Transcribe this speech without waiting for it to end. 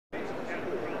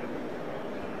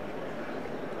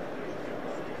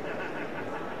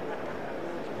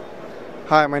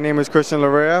Hi, my name is Christian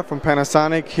Larrea from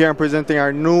Panasonic. Here I'm presenting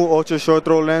our new ultra short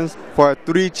throw lens for our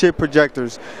 3-chip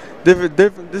projectors.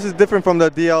 This is different from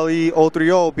the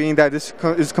DLE-030, being that this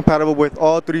is compatible with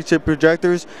all 3-chip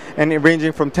projectors and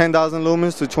ranging from 10,000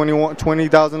 lumens to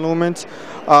 20,000 lumens.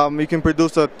 You can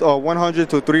produce a 100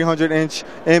 to 300 inch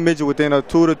image within a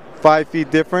 2 to 5 feet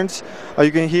difference.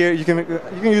 You can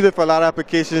use it for a lot of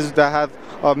applications that have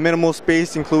minimal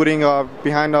space, including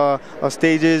behind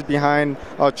stages, behind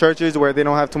churches where they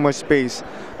don't have too much space.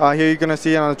 Here you're going to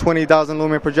see it on a 20,000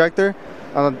 lumen projector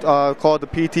called the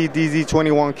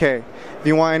ET-D75LE90. If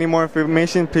you want any more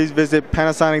information, please visit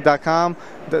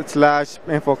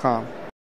panasonic.com/InfoComm.